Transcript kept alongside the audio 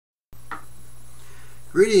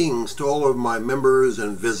Greetings to all of my members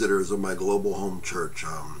and visitors of my global home church.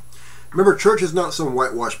 Remember, church is not some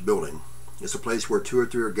whitewashed building. It's a place where two or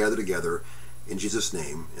three are gathered together in Jesus'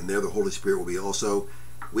 name, and there the Holy Spirit will be also.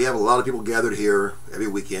 We have a lot of people gathered here every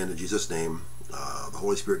weekend in Jesus' name. The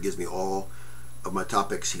Holy Spirit gives me all of my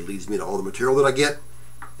topics. He leads me to all the material that I get,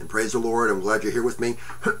 and praise the Lord. I'm glad you're here with me.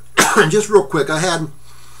 And just real quick, I had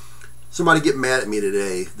somebody get mad at me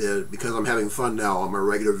today because I'm having fun now on my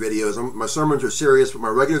regular videos. My sermons are serious, but my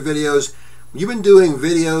regular videos, you've been doing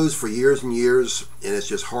videos for years and years, and it's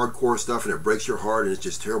just hardcore stuff, and it breaks your heart, and it's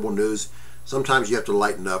just terrible news. Sometimes you have to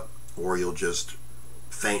lighten up, or you'll just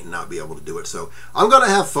faint and not be able to do it. So I'm going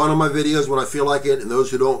to have fun on my videos when I feel like it, and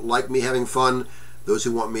those who don't like me having fun, those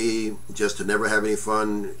who want me just to never have any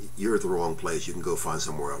fun, you're at the wrong place. You can go find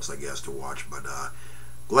somewhere else, I guess, to watch. But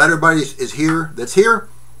glad everybody is here that's here.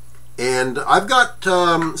 And I've got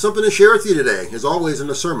something to share with you today, as always in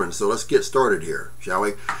the sermon, so let's get started here, shall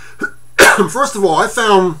we? First of all, I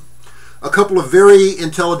found a couple of very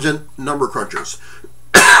intelligent number crunchers,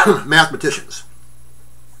 mathematicians,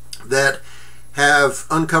 that have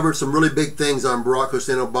uncovered some really big things on Barack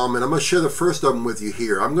Hussein Obama, and I'm going to share the first of them with you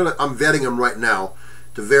here. I'm vetting them right now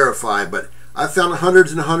to verify, but I found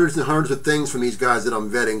hundreds and hundreds and hundreds of things from these guys that I'm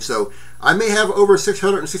vetting, so I may have over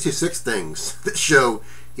 666 things that show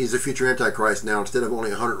he's a future Antichrist now instead of only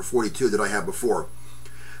 142 that I had before.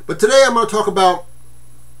 But today I'm going to talk about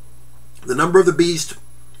the number of the beast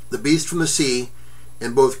from the sea,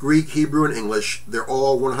 in both Greek, Hebrew, and English. They're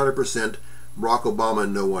all 100% Barack Obama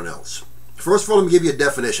and no one else. First of all, let me give you a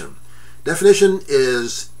definition. Definition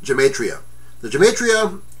is gematria. The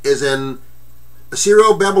gematria is an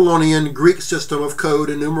Assyro-Babylonian Greek system of code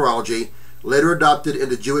and numerology, later adopted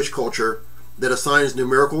into Jewish culture, that assigns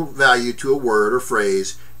numerical value to a word or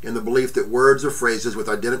phrase in the belief that words or phrases with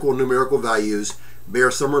identical numerical values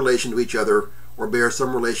bear some relation to each other or bear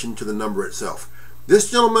some relation to the number itself.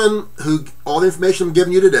 This gentleman, who all the information I'm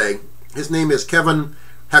giving you today, his name is Kevin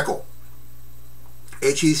Heckle,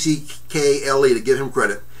 Heckle, to give him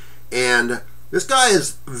credit. And this guy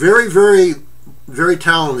is very, very, very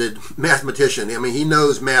talented mathematician. I mean, he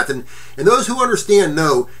knows math, and those who understand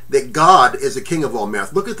know that God is the king of all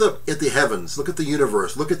math. Look at the heavens, look at the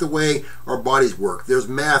universe, look at the way our bodies work. There's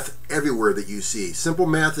math everywhere that you see, simple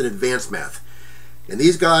math and advanced math. And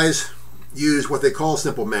these guys use what they call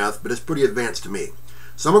simple math, but it's pretty advanced to me.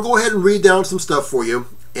 So I'm going to go ahead and read down some stuff for you,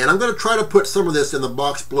 and I'm going to try to put some of this in the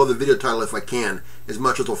box below the video title if I can, as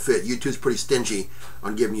much as will fit. YouTube's pretty stingy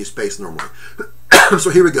on giving you space normally. So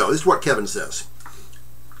here we go. This is what Kevin says.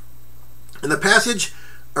 In the passage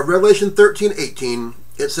of Revelation 13:18,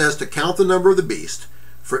 it says to count the number of the beast.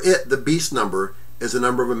 For it, the beast number, is the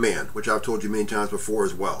number of a man, which I've told you many times before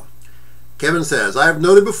as well. Kevin says, I have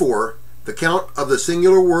noted before, the count of the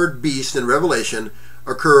singular word beast in Revelation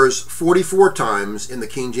occurs 44 times in the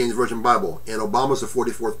King James Version Bible, and Obama's the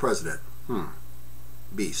 44th president.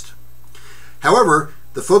 Beast. However,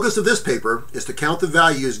 the focus of this paper is to count the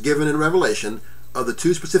values given in Revelation of the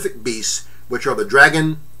two specific beasts, which are the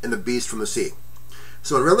dragon and the beast from the sea.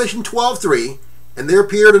 So in Revelation 12:3, and there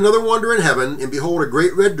appeared another wonder in heaven, and behold, a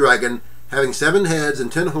great red dragon, having 7 heads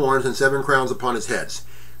and 10 horns and 7 crowns upon his heads.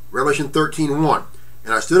 Revelation 13:1,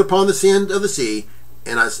 and I stood upon the sand of the sea,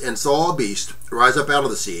 and saw a beast rise up out of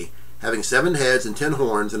the sea, having 7 heads and 10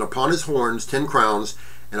 horns, and upon his horns 10 crowns,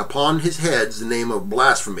 and upon his heads the name of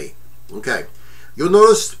blasphemy. Okay, you'll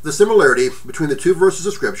notice the similarity between the two verses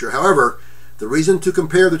of Scripture. However, the reason to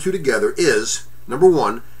compare the two together is, number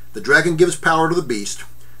one, the dragon gives power to the beast.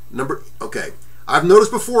 I've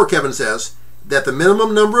noticed before, Kevin says, that the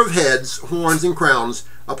minimum number of heads, horns, and crowns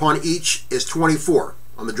upon each is 24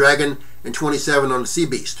 on the dragon and 27 on the sea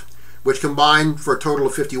beast, which combine for a total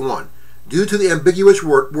of 51. Due to the ambiguous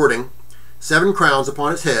wording, 7 crowns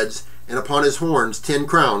upon its heads, and upon his horns 10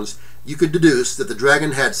 crowns, you could deduce that the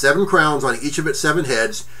dragon had 7 crowns on each of its 7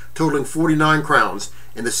 heads, totaling 49 crowns,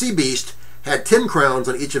 and the sea beast had 10 crowns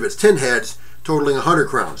on each of its 10 heads, totaling 100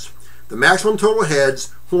 crowns. The maximum total heads,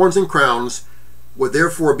 horns, and crowns would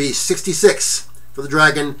therefore be 66 for the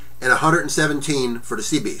dragon and 117 for the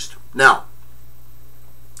sea beast. Now,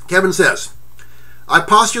 Kevin says, I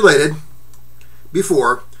postulated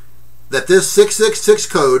before that this 666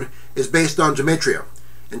 code is based on gematria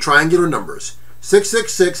and triangular numbers.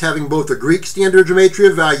 666 having both the Greek standard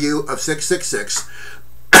gematria value of 666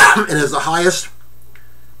 and is the highest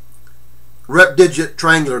repdigit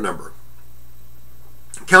triangular number.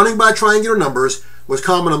 Counting by triangular numbers was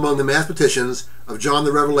common among the mathematicians of John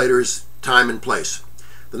the Revelator's time and place.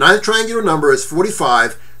 The 9th triangular number is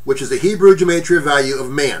 45, which is the Hebrew gematria value of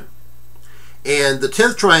man. And the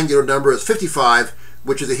 10th triangular number is 55,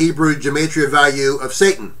 which is the Hebrew gematria value of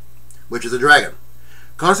Satan, which is a dragon.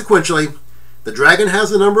 Consequently, the dragon has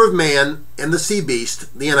the number of man, and the sea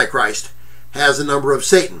beast, the Antichrist, has the number of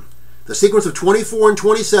Satan. The sequence of 24 and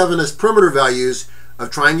 27 as primitive values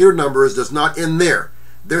of triangular numbers does not end there.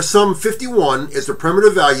 Their sum 51 is the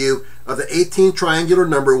primitive value of the 18th triangular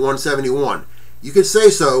number 171. You could say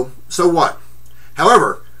so what?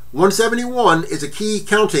 However, 171 is a key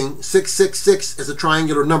counting 666 as a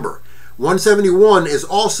triangular number. 171 is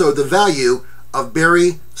also the value of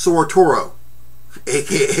BARRY SOETORO,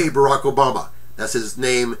 aka Barack Obama. That's his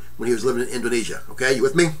name when he was living in Indonesia. Okay, you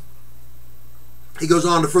with me? He goes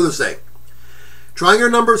on to further say,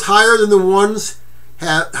 triangular numbers higher than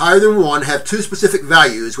one have two specific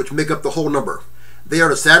values which make up the whole number. They are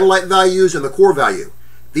the satellite values and the core value.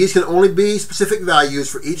 These can only be specific values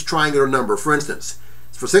for each triangular number. For instance,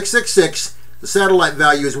 for 666, the satellite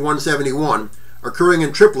value is 171, occurring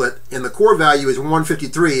in triplet, and the core value is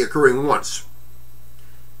 153, occurring once.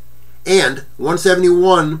 And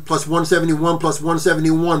 171 plus 171 plus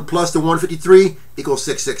 171 plus the 153 equals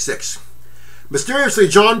 666. Mysteriously,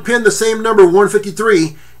 John penned the same number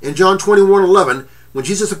 153 in John 21:11 when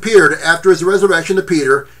Jesus appeared after his resurrection to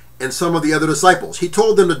Peter and some of the other disciples. He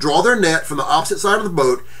told them to draw their net from the opposite side of the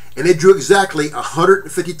boat, and they drew exactly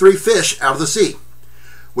 153 fish out of the sea.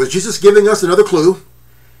 Was Jesus giving us another clue?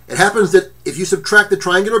 It happens that if you subtract the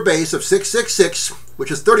triangular base of 666,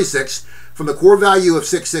 which is 36, from the core value of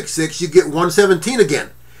 666, you get 117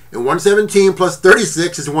 again. And 117 plus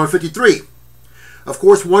 36 is 153. Of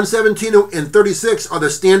course, 117 and 36 are the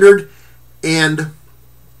standard and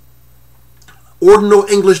ordinal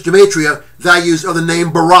English gematria values of the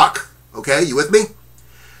name Barak. Okay, you with me?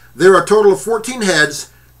 There are a total of 14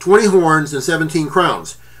 heads, 20 horns, and 17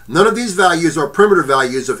 crowns. None of these values are primitive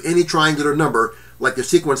values of any triangular number like the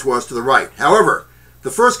sequence was to the right. However,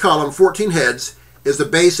 the first column, 14 heads, is the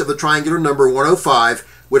base of the triangular number 105,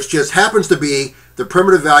 which just happens to be the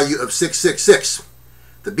primitive value of 666.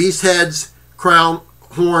 The beast heads, crown,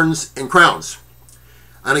 horns, and crowns.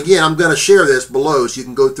 And again, I'm going to share this below so you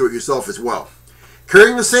can go through it yourself as well.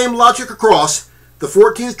 Carrying the same logic across, the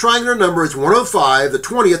 14th triangular number is 105, the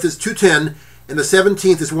 20th is 210, and the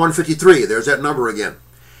 17th is 153. There's that number again.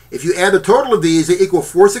 If you add the total of these, they equal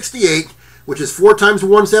 468, which is 4 times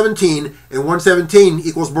 117, and 117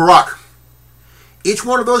 equals Barak. Each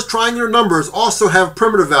one of those triangular numbers also have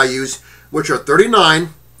primitive values, which are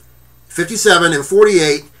 39, 57, and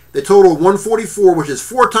 48. They total 144, which is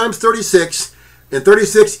 4 times 36, and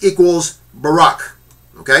 36 equals Barak.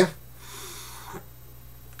 Okay?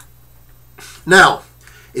 Now,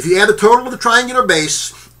 if you add the total of the triangular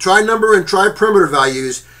base, tri-number, and tri-primitive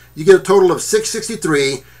values, you get a total of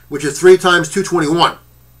 663, which is 3 times 221.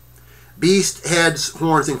 Beast, heads,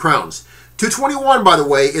 horns, and crowns. 221, by the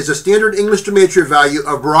way, is a standard English gematria value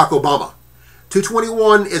of Barack Obama.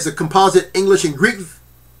 221 is a composite English and Greek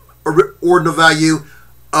ordinal value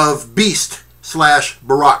of beast /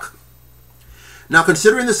 Barak. Now,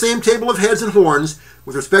 considering the same table of heads and horns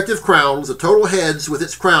with respective crowns, the total heads with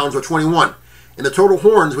its crowns are 21, and the total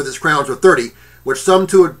horns with its crowns are 30, which sum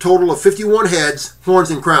to a total of 51 heads, horns,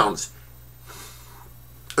 and crowns.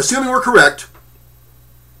 Assuming we're correct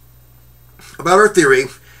about our theory,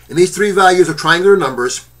 and these three values are triangular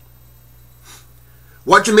numbers,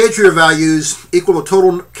 what gematria values equal the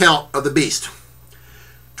total count of the beast?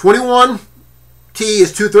 21T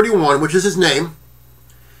is 231, which is his name.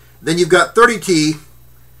 Then you've got 30T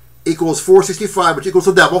equals 465, which equals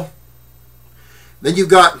the devil. Then you've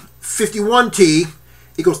got 51T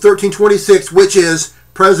equals 1326, which is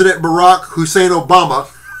President Barack Hussein Obama,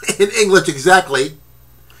 in English exactly.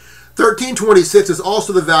 1326 is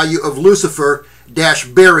also the value of Lucifer -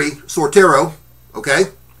 BARRY SOETORO.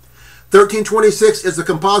 Okay? 1326 is the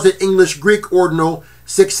composite English Greek ordinal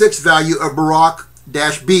 66 value of Barak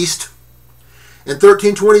 - beast. And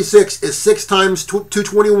 1326 is 6 times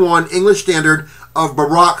 221 English standard of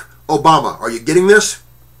Barack Obama. Are you getting this?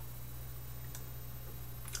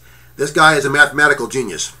 This guy is a mathematical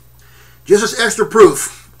genius. Just as extra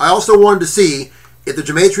proof, I also wanted to see if the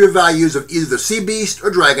gematria values of either the sea beast or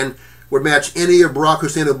dragon would match any of Barack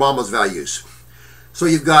Hussein Obama's values. So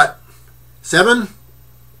you've got 7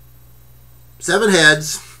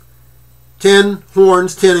 heads, 10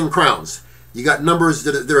 horns, 10 and crowns. You got numbers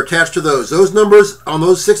that are attached to those. Those numbers on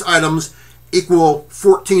those 6 items equal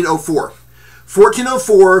 1404.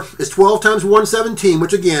 1404 is 12 times 117,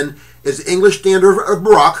 which again is the English standard of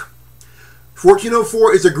Barak.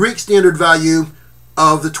 1404 is the Greek standard value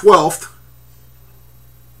of the 12th.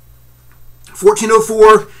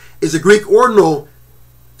 1404 is the Greek ordinal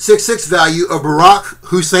 66 value of Barack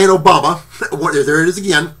Hussein Obama. There it is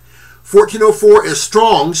again. 1404 is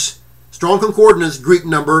Strong Concordance Greek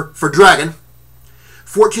number for dragon.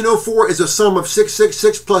 1404 is a sum of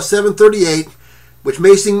 666 plus 738, which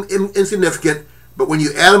may seem insignificant, but when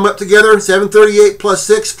you add them up together, 738 plus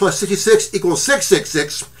 6 plus 66 equals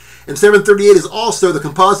 666, and 738 is also the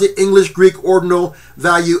composite English-Greek ordinal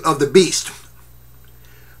value of the beast.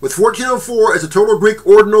 With 1404 as a total Greek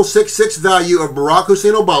ordinal 66 value of Barack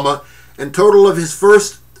Hussein Obama, and total of his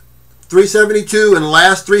first 372 and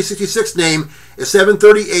last 366 name is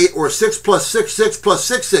 738, or 6 plus 66 plus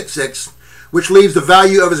 666, which leaves the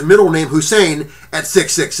value of his middle name, Hussein, at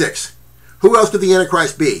 666. Who else could the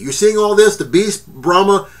Antichrist be? You're seeing all this? The beast,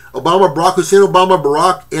 Brahma, Obama, Barack Hussein Obama,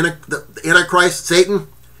 Barack, the Antichrist, Satan.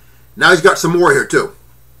 Now he's got some more here too.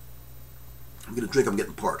 I'm going to drink, I'm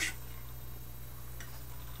getting parched.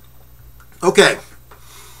 Okay.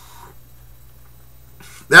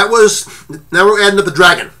 Now we're adding up the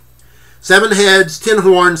dragon. 7 heads, 10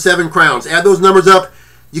 horns, 7 crowns. Add those numbers up,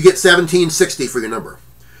 you get 1760 for your number.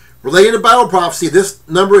 Relating to Bible prophecy, this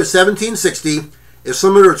number is 1760. Is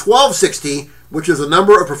similar to 1260, which is the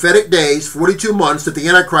number of prophetic days, 42 months, that the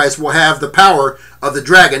Antichrist will have the power of the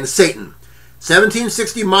dragon, Satan.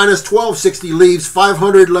 1760 minus 1260 leaves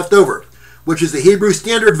 500 left over, which is the Hebrew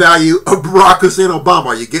standard value of Barack Hussein Obama.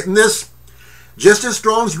 Are you getting this? Just as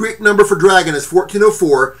Strong's Greek number for dragon is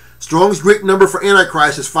 1404, Strong's Greek number for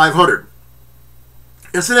Antichrist is 500.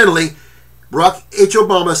 Incidentally, Barack H.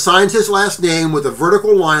 Obama signs his last name with a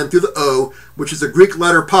vertical line through the O, which is the Greek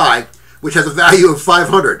letter pi, which has a value of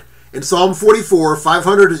 500. In Psalm 44,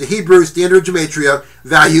 500 is the Hebrew standard gematria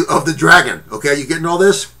value of the dragon. Okay, you getting all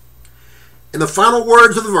this? In the final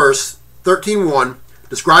words of the verse, 13:1,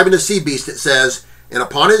 describing the sea beast, it says, "And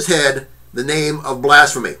upon his head the name of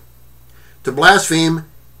blasphemy." To blaspheme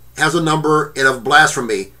has a number, and of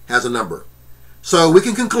blasphemy has a number. So we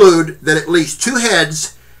can conclude that at least 2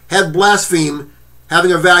 heads had blaspheme,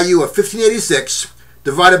 having a value of 1586,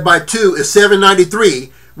 divided by 2 is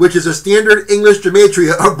 793, which is a standard English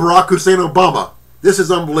gematria of Barack Hussein Obama. This is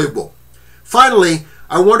unbelievable. Finally,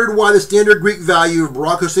 I wondered why the standard Greek value of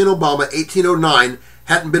Barack Hussein Obama, 1809,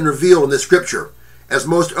 hadn't been revealed in this scripture, as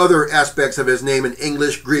most other aspects of his name in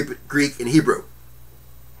English, Greek, and Hebrew.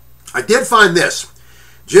 I did find this.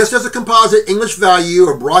 Just as a composite English value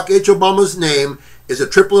of Barack H. Obama's name is a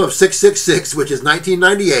triplet of 666, which is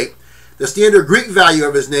 1998, the standard Greek value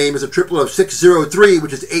of his name is a triplet of 603,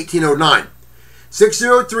 which is 1809.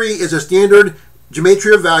 603 is a standard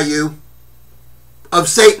gematria value of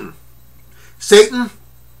Satan. Satan,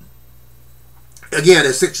 again,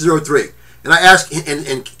 is 603. And I ask,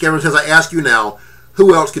 and Kevin says, I ask you now,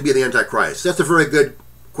 who else could be the Antichrist? That's a very good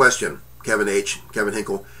question, Kevin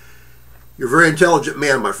Heckle. You're a very intelligent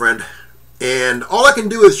man, my friend. And all I can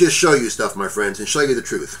do is just show you stuff, my friends, and show you the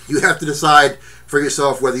truth. You have to decide for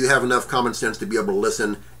yourself whether you have enough common sense to be able to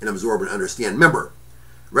listen and absorb and understand. Remember,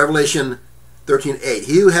 Revelation 13:8.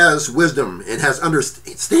 He who has wisdom and has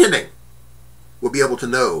understanding will be able to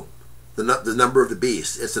know the number of the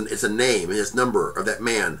beast. It's a name, and his number of that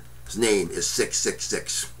man, his name is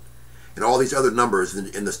 666. And all these other numbers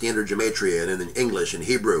in the standard gematria and in English and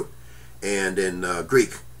Hebrew and in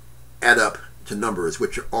Greek add up to numbers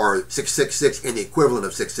which are 666 and the equivalent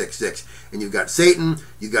of 666. And you've got Satan,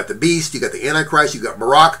 you've got the beast, you've got the Antichrist, you've got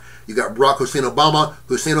Barack Hussein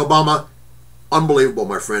Obama. Unbelievable,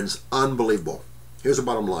 my friends. Unbelievable. Here's the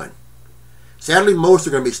bottom line. Sadly, most are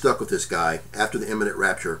going to be stuck with this guy after the imminent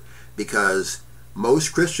rapture because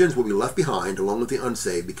most Christians will be left behind along with the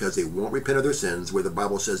unsaved because they won't repent of their sins, where the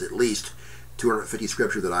Bible says at least 250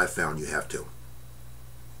 scripture that I've found you have to.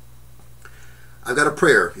 I've got a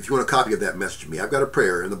prayer. If you want a copy of that, message me. I've got a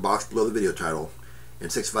prayer in the box below the video title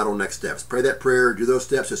and 6 vital next steps. Pray that prayer. Do those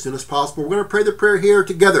steps as soon as possible. We're going to pray the prayer here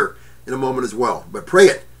together in a moment as well. But pray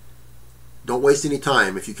it. Don't waste any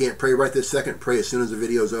time. If you can't pray right this second, pray as soon as the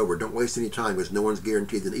video is over. Don't waste any time because no one's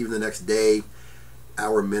guaranteed that even the next day,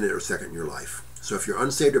 hour, minute, or second in your life. So if you're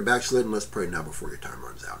unsaved or backslidden, let's pray now before your time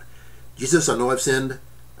runs out. Jesus, I know I've sinned.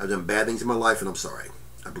 I've done bad things in my life, and I'm sorry.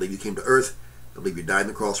 I believe you came to earth. I believe you died on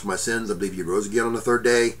the cross for my sins. I believe you rose again on the 3rd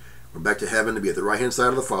day. Went back to heaven to be at the right-hand side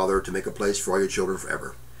of the Father to make a place for all your children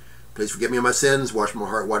forever. Please forgive me of my sins. Wash my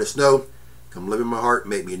heart white as snow. Come live in my heart.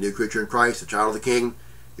 Make me a new creature in Christ, a child of the King.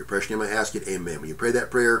 Your precious name I ask it. Amen. When you pray that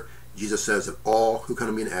prayer, Jesus says that all who come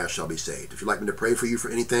to me and ask shall be saved. If you'd like me to pray for you for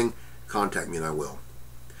anything, contact me and I will.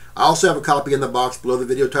 I also have a copy in the box below the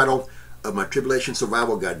video title of my Tribulation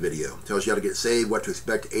Survival Guide video. It tells you how to get saved, what to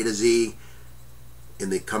expect A to Z in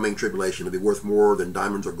the coming tribulation. It'll be worth more than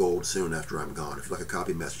diamonds or gold soon after I'm gone. If you'd like a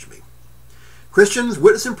copy, message me. Christians,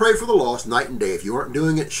 witness and pray for the lost night and day. If you aren't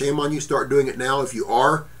doing it, shame on you. Start doing it now. If you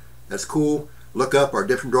are, that's cool. Look up, our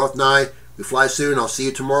different draweth nigh. We fly soon. I'll see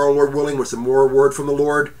you tomorrow, Lord willing, with some more word from the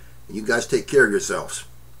Lord. And you guys take care of yourselves.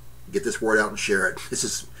 Get this word out and share it.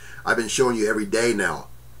 I've been showing you every day now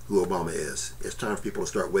who Obama is. It's time for people to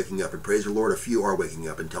start waking up. And praise the Lord, a few are waking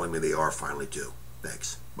up and telling me they are finally too.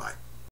 Thanks. Bye.